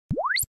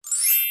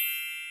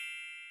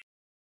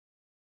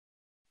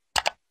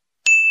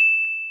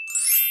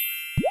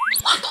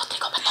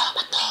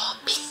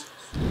topic.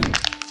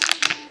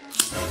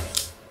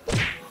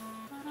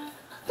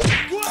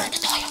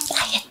 Totoo yung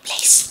quiet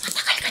place.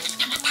 Matagal ka nang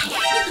namatay.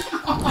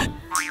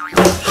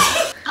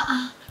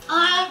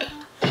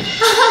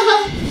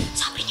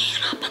 Sabi niya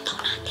yung rapat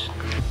daw natin.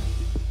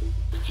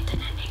 Ito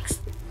na next.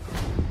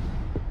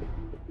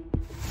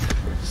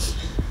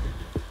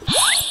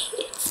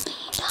 Hey, it's me,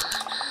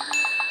 Donna.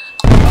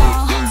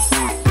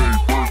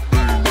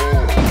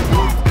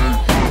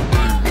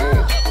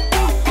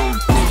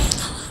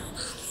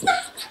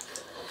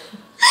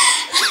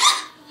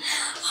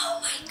 Oh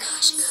my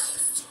gosh,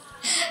 guys.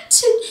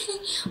 Today,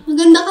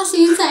 maganda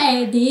kasi yun sa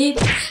edit.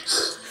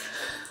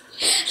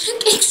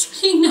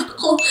 Nag-explain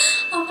ako.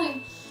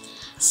 Okay.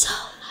 So,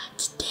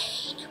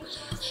 today, nagulo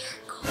yung hair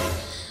ko.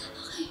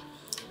 Okay.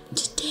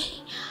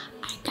 Today,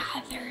 I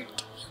gathered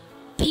yung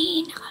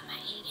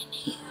pinakamaingay na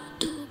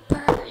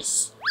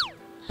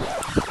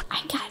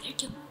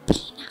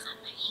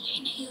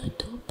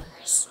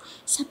YouTubers.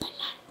 Sa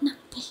balat ng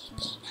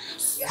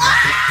Pilipinas.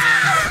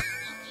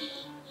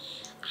 Okay.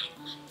 At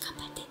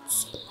magkapatid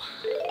sila.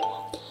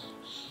 Okay.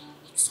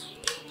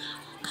 Excited na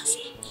ako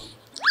kasi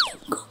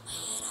alam ko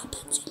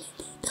mahirapan sila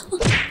dito.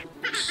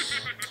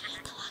 Kaya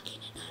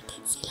tawagin na natin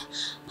sila.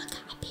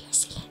 Mag-a-appear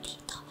sila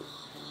dito.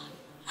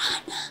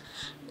 Rana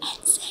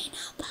and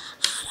Zeinab.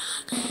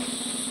 Harake.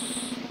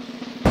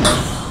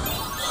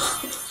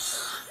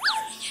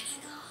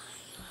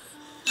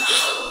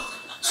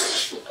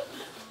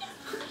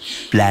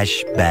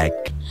 Flashback.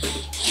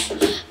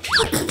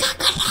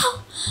 Magkakagalaw.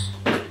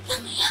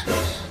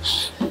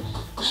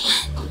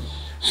 Ayan.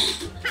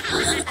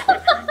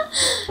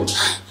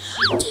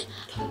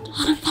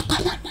 Parang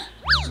natalo na.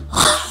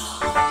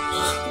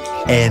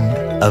 End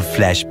of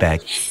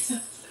flashback.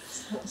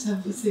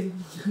 Sabi sa'yo.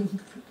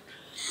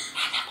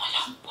 Rana,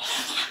 walang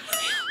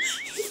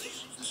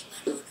hindi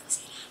marunong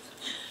si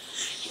Rana.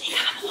 Hindi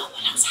ka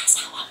mawawalang sa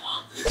asawa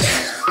mo.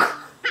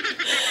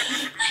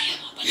 Ayaw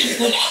mo ba ng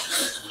wala?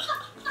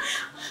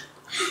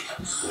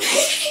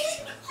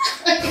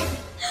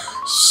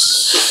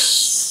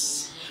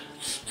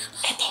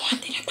 Ito ang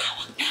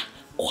tinatawag na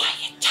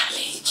quiet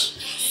challenge.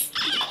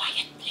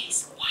 Quiet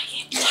place,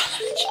 quiet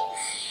challenge.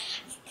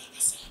 Hindi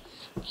kasi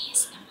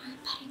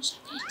ASMR pa rin siya.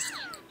 Kaya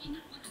kami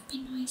ng mga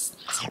Pinoy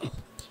snacks.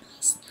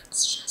 Pinoy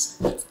snacks siya.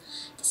 So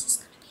this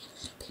is gonna be a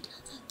little bit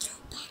of a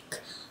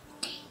throwback.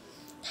 Okay?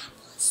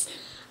 Tapos,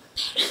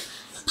 pero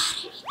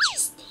parang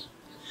interesting.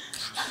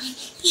 Gagawin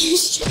natin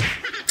siya.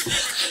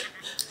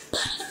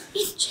 Parang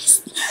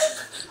interesting.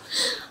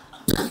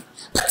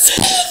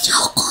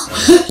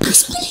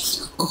 Pagsabihin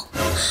niyo ako.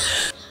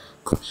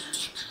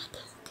 Comedian na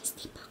ata ako kasi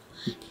di pa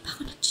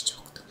ako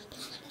nag-joke.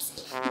 Tumatawa na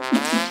sila.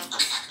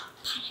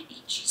 Parang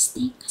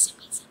interesting kasi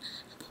minsan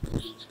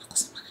napaparingan ako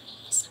sa mga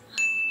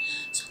ASMR.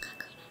 So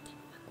gagawin natin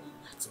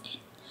mag-what's in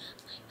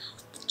my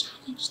mouth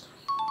challenge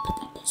tayo. But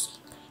at the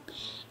same time,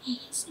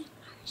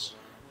 ASMR siya.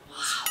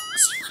 Wow!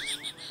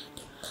 Simulan na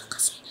natin to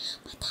kasi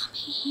madami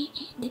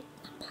i-edit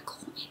ng bago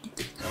kong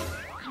edit.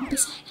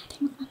 Umpisahan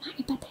natin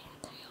magmamaibataya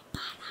tayo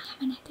para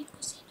alaman natin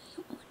kung sino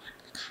yung unang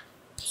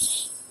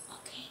nakapiling.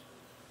 Okay?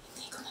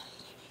 Hindi ko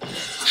naririnig.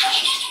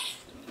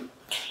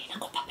 Kanina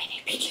ko pa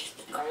pinipilit.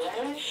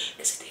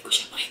 Kasi di ko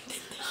siya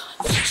maintindihan.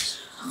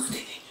 Ako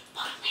din eh.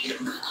 Parang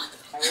mayroon ka na.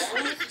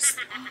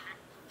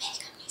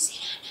 Welcome niyo si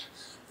Rana.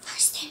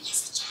 First time niya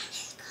sa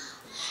channel ko.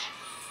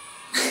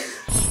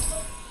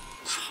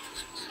 Para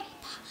naman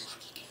maiba.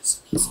 Lagi kayo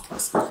sumisigaw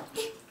sa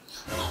content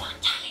niyo.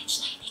 Bawang challenge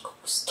na hindi ko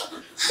gusto.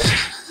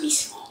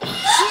 Mismo.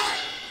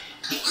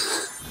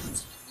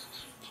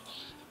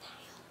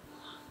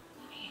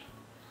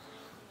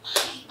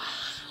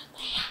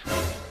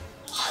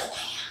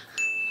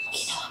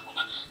 Ginawa mo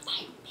na nga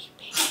tayong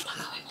pipi.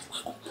 Pagkawin mo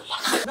akong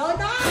ulang.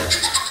 Rana!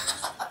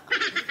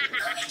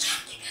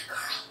 Kumidyante ka,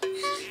 girl.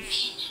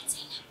 Ayun na,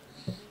 Zeinab.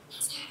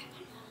 Nasa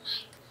harapan mo ang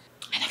mic.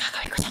 Ano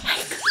gagawin ko sa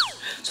mic?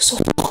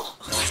 Susubo ko.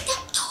 Hold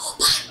up to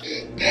ba?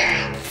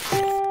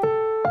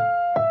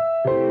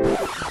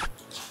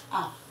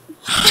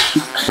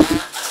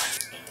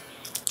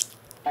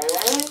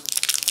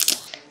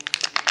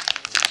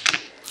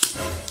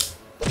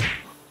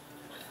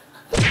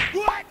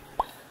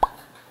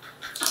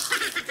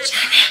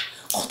 Sana,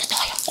 kung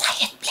totoo yung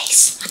quiet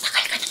place,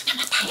 matagal ka nang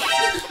namatay.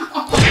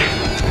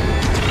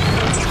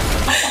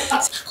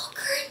 Ako,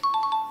 girl,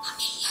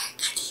 familiar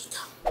ka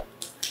dito.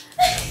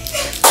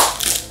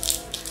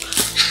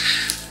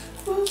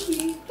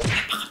 Okay.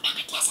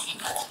 Napakapangit lasa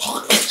ng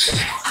kukutok.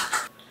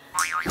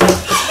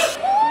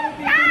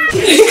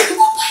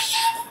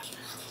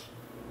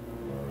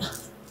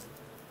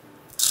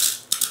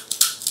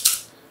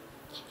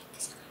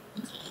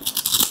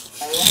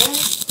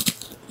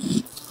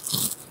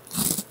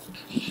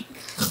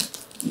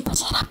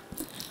 Masarap.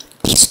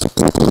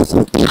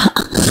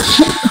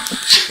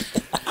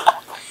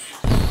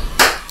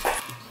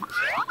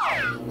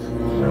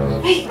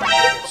 Ay!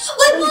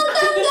 Huwag mong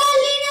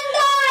tanggalin ang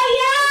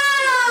daya!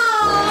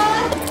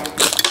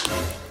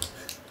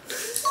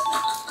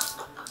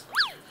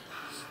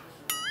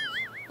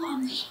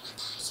 Mami,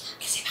 madaya.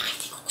 Kasi baka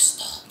hindi ko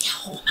gusto. Hindi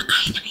ako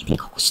kumakain ng hindi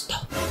ko gusto.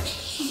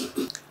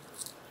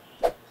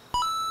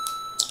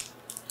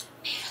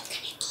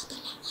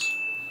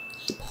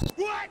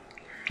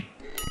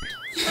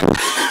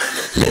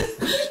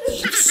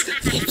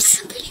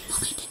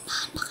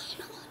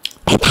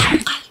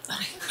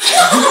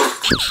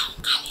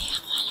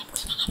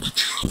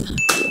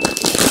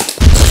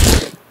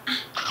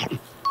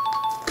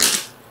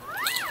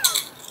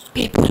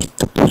 Favorite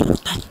to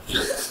pulutan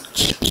niya.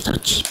 Chippy to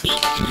chippy.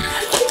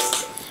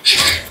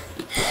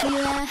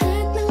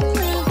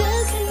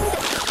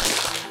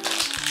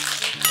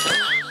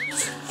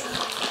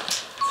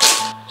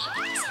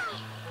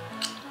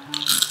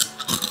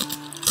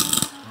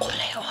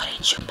 Kulay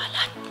orange yung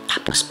balat.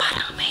 Tapos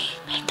parang may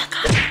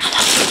taga.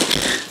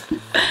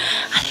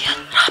 Ano yun?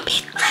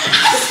 Rabbit.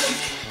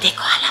 Di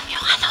ko alam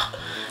yung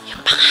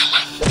yung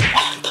pangalan.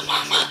 Ito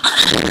mama.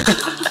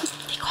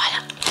 Di ko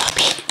alam.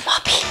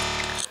 Bobby.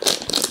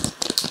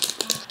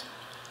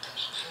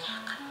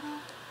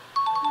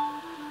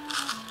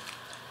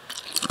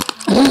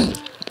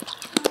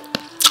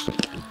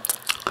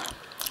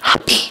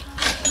 Happy.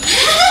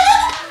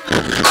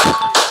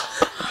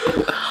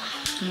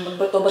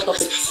 Bato-bato.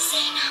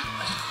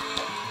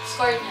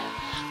 Score niya.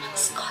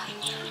 Score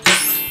niya.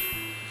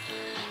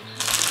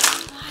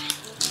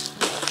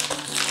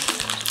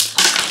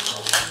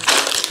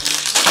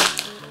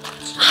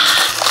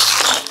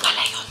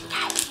 Pala yun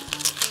daw.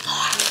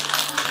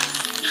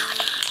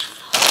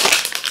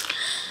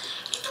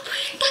 Ito po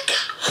yung taga.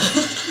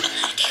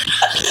 Okay.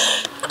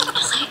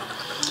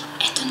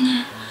 Ito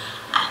na.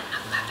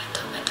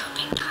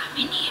 Magbabato-batobing na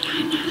kami ni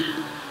Rana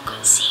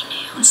kung sino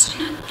yung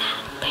sunod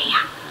na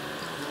taya.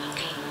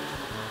 Okay.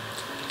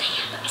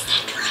 Taya. Is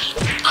that right?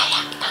 Taya.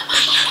 Tama.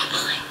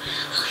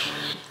 Okay.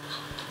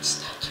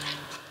 Is that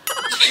right?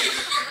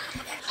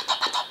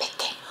 Bato-batobing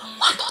din. 1,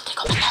 2, 3,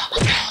 go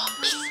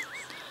bato-batobing.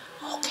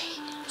 Okay.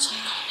 So,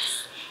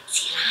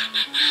 si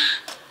Rana na.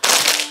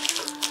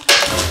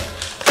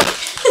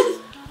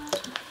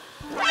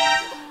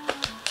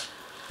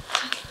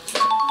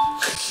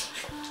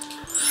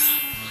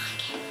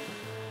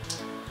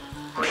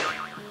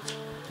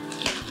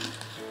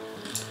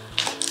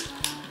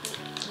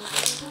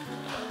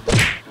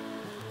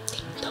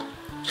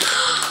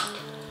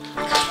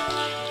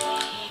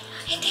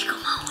 Hindi ko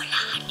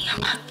mahulaan yan.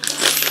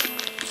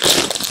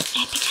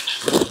 Ready ka na.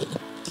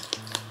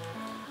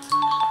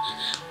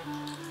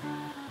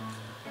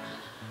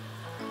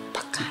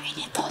 Pagkain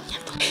ito niya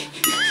to.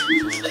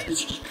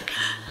 Sige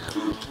ka.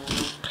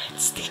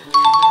 Breadstick.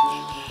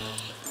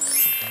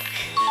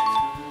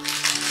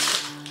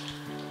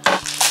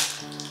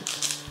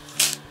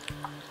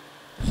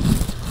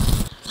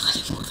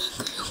 Nakalimutan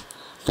ko yung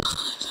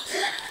pangalan.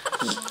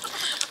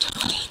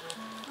 Donnalyn.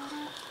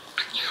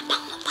 Ang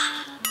yabang mo pa.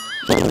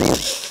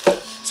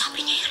 Sabi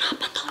niya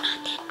hirapan daw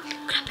natin.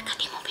 Grabe ka,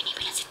 di mo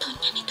binibilan si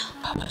Tonya nito.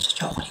 Papa, sa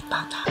chocolate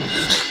bata.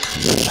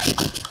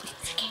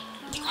 Sige,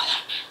 di ko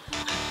alam na.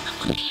 Ang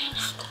kaya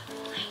na ako.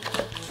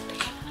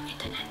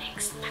 Ito na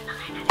next.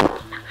 Papakain natin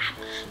ito.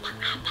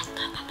 Pang-apat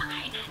to.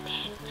 Papakain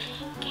natin.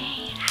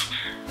 Kay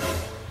Rana.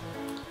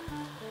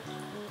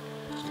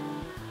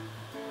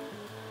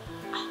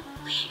 Oh,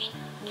 wait.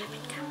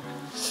 Kapit ka.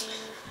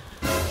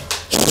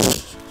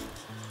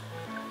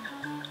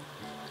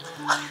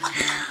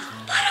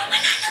 Parang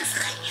wala lang sa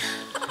kanya.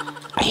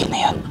 Ayun na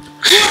yun.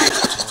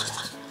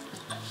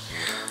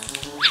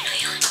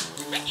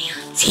 Ano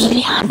yun?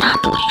 Sili ata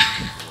to eh.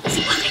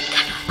 Bakit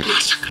gano'n? Wala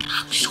siyang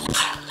reaction.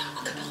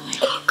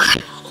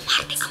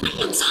 Umarte ka man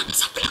lang sana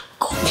sa vlog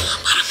ko.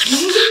 Parang ano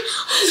na.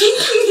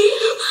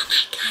 Oh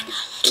my God.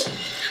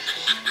 Naman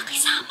lang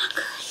nakisama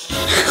ka.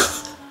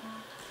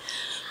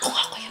 Kung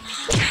ako yung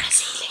pinagin na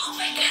sili. Oh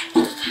my God.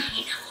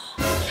 Kakain ako.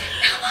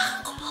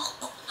 Nawakan ko po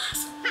ako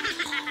pumasok.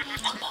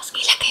 Huwag mo.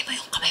 Ilagay mo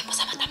yung kamay mo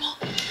sa mata mo.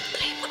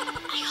 Try mo.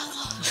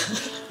 Ayoko.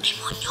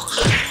 Demonyo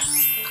ka.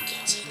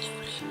 Pagyan sa inyo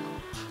ulit.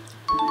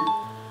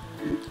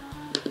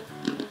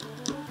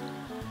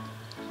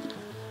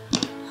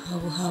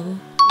 Habo-habo.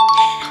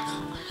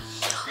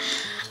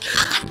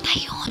 Kakanta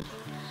yun.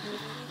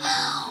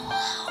 Wow,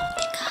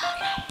 di ka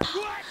harap.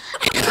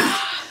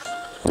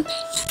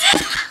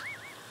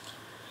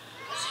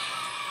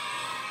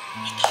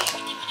 Ito yung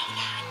hindi mo na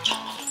unahan.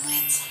 Chocolate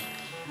grits.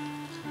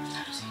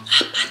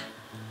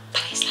 4.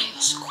 Pares tayo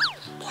school.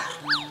 4.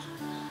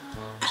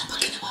 Ano ba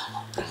ginawa mo?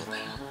 Ano ba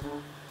yun?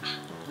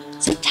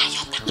 Si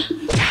Chayo, tanga.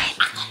 Dahil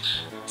ako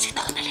na. Si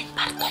Donnalyn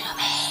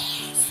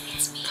Bartolomes.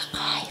 It's me.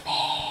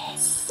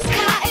 Kakaibes.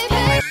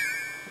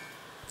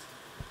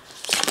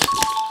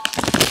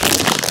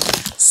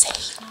 Say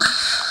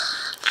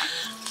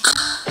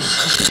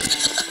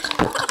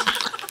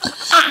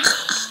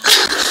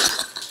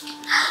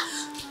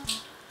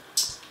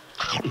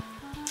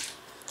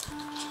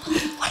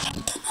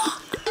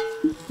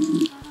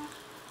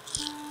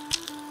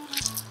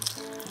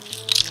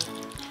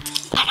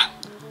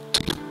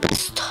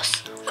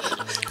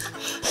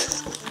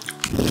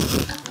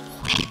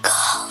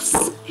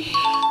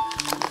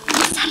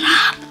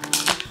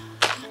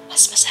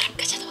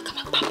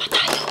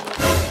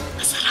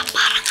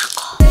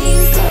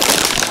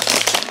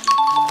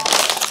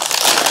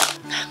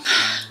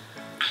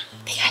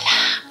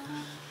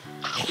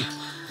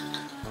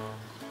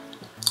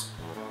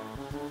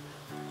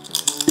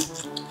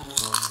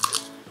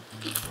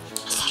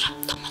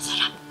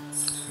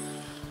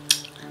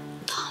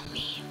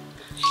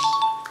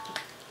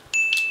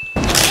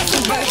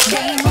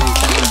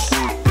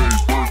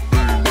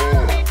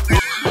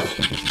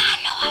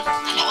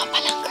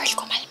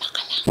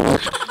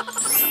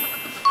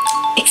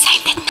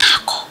Excited na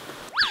ako.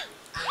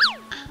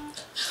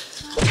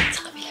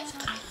 Sa kabila, sa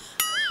kabila.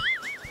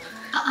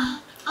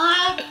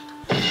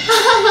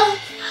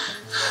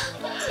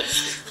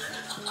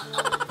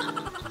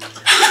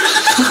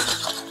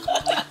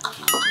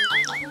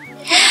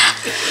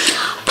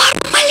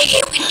 Parang mali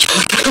yung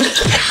itsura.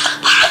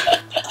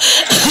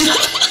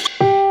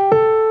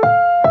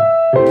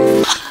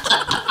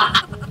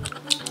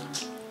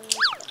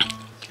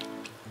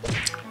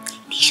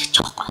 Hindi siya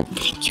choco.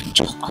 Drink yung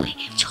choco eh.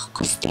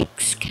 Choco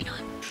sticks.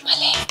 Ganon.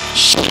 Mali.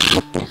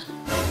 Shit.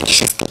 Hindi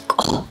siya stick.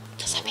 Oh.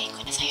 Sasabihin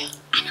ko na sa'yo.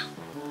 Ano?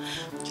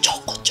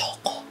 Choco.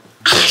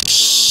 Ah,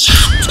 shit.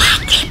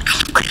 Bakit?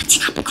 Alam ko na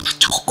sinabi ko na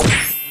choco.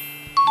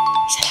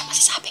 Isa lang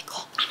masasabi ko.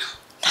 Ano?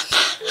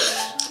 Tanga.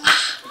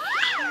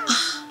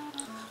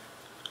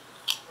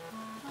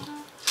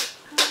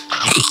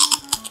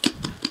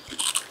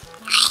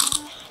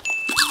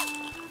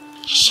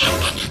 Shit,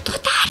 ano to?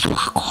 Talo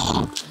ako.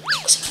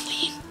 Gusto mo mo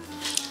yun?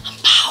 Ang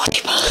baho,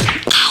 diba?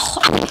 Ang baho.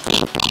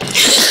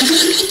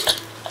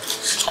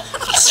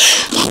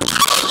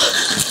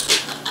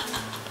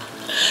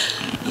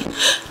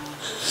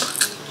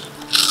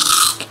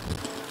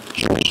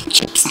 Yung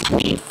chips na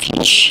may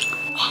fish.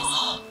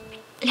 Oo.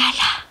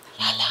 Lala.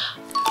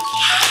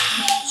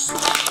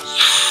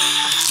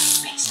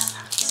 Yes. May isa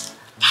pa.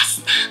 Last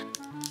na.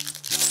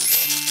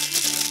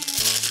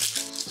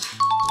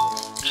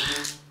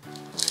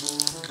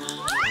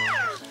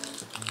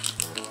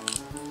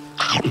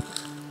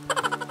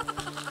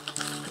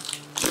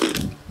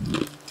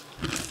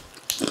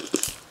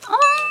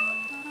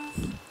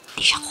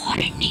 Hindi siya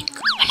cornic.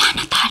 Wala,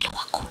 natalo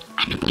ako.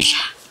 Ano ba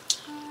siya?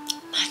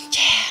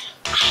 Mancher.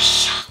 Ay,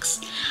 shucks.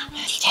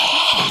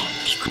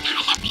 Hindi ko na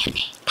alam yun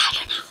eh.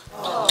 Talo na ako.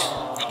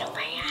 Ano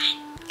ba yan?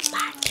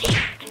 Patrick.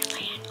 Ano ba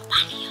yan?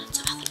 Paano yun?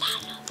 So ako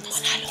talo.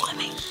 Panalo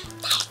kami.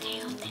 Tayo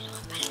kayo. Dalawa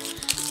pa rin.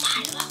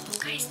 Talo ako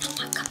guys ng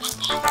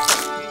magkapatid.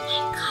 Oh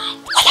my God.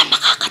 Walang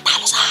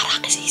makakatalo sa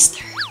Harake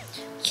sister.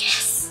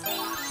 Yes.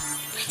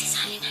 Pwede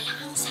sali na lang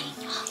ako sa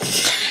inyo.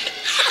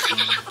 Harake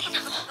na lang din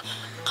ako.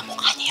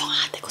 Kamukha niya yung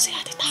ate ko si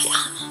Ate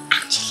Tara.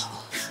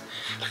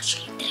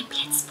 Actually,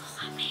 triplets po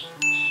kami.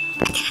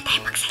 Pwede na tayo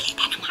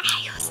magsalita ng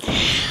maayos.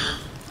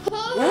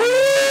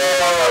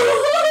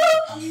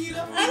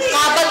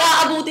 Habang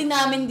aabutin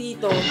namin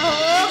dito.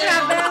 Oo,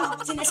 grabe.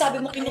 Sinasabi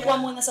mo, kinukuha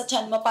mo na sa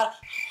chan mo para...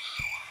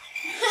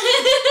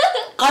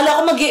 Kala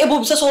ko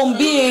mag-i-evolve sa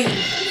zombie eh.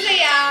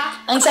 Masaya.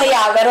 Ang saya,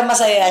 pero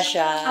masaya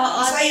siya.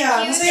 Oo, Masaya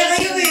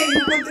kayo eh.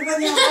 Napunta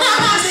niyo ako.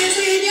 Masaya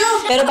niyo.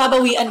 Pero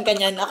babawian ka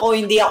niyan. Ako,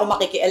 hindi ako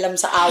makikialam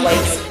sa away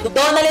niyo.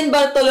 Donnalyn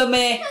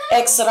Bartolome,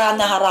 ex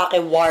Rana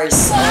Harake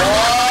Wars.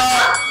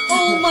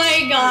 Oh my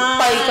God.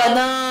 Pay ka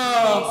na.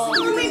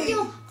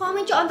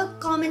 Comment nyo on the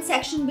comment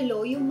section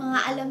below yung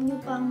mga alam nyo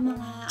pang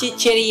mga...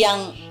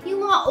 Chichiriyang.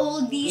 Yung mga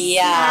oldies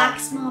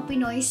snacks, mga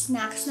Pinoy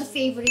snacks na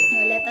favorite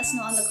nyo. Let us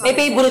know on the comment May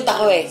favorite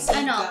ako eh.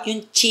 Ano?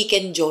 Yung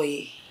Chicken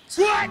Joy.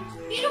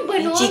 Ano ba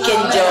nun?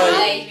 Chicken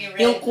Joy.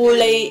 Yung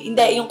kulay,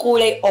 hindi, yung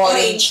kulay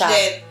orange siya.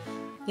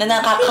 Na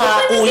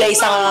nakakakulay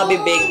sa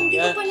bibig. Hindi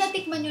ko pala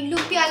tikman yun.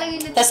 Lumpia lang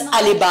yung natikman. Tapos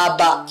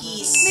Alibaba.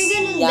 Kiss. May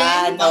ganun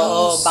Yan, din.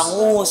 oo,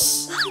 bangus.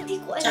 Hindi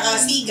ko alam.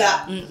 Tsaka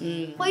siga.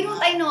 Why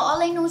don't I know?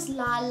 All I know is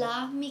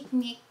Lala,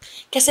 Mikmik.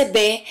 Kasi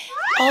be,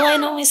 all I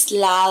know is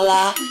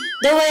Lala.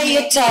 The way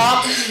you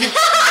talk,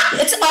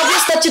 it's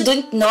obvious that you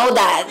don't know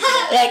that.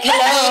 Like,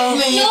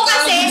 hello. No,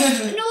 kasi,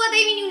 know what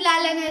I mean yung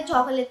Lala na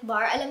chocolate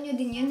bar? Alam nyo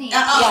din yun eh.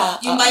 Yeah,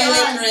 Yung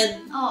violet red.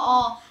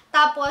 Oo.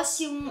 Tapos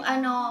yung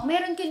ano,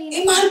 meron kanina.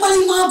 Eh, mahal pala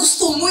yung mga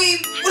gusto mo eh.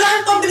 Wala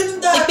kang pambili ng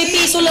dati.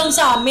 Nagpipiso lang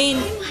sa amin.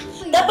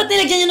 Dapat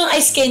nilagyan nyo ng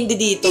ice candy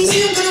dito. Piso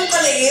yung ganun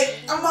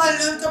kaliit. Ang mahal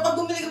nun. Kapag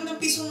bumili kami ng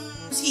pisong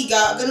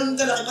siga, ganun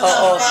kalaki.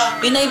 Oo,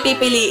 Patama ka. yun na yung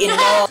pipiliin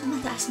mo.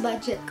 Mataas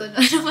budget ko noon.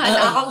 Naman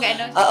ako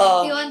ganun. Oo.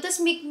 Yun, tapos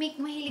Mikmik.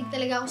 Mahilig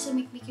talaga ako sa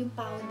Mikmik yung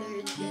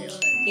powdered. Yun.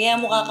 Kaya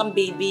mukha kang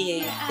baby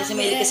eh. Kasi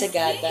mahilig ka sa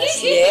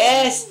gatas.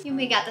 Yes! Yung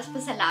may gatas pa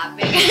sa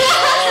labig.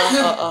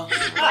 Oo.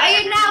 So,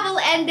 ayun na, we'll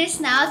end this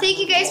now. Thank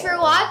you guys for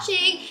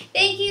watching.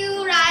 Thank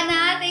you,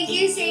 Rana. Thank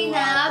you,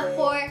 Zeinab,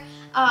 for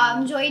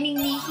joining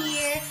me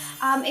here.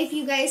 If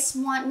you guys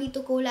want me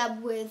to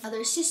collab with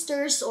other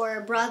sisters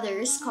or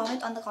brothers, comment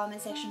on the comment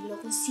section below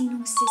kung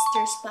sinong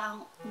sisters pa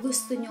ang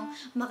gusto nyo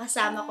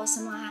makasama ko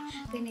sa mga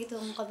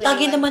ganitong kabayan.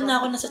 Lagi naman na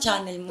ako nasa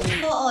channel mo.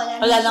 Oo, lagi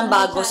Wala lang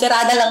bago. Si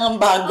Rana lang ang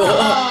bago.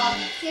 Oo,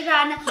 si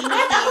Rana.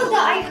 At ako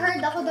daw, I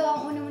heard ako daw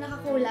ang unang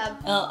nakakolab.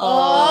 Oo.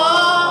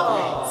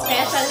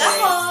 Special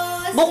ako.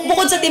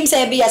 Bukod sa Team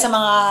Sebi, sa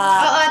mga...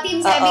 Oo,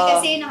 Team Sebi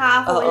kasi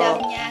nakakakolab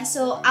Oo. niya.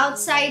 So,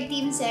 outside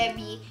Team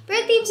Sebi.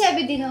 Pero Team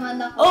Sebi din naman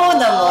ako. Oo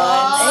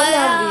naman. I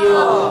love you.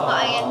 Oo,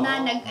 ayan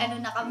na. Nag-ano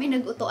na kami.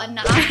 Nag-utuan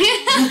na kami.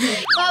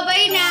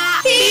 Bye-bye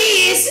na.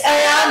 Peace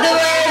around the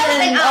world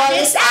and all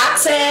its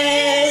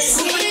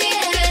access.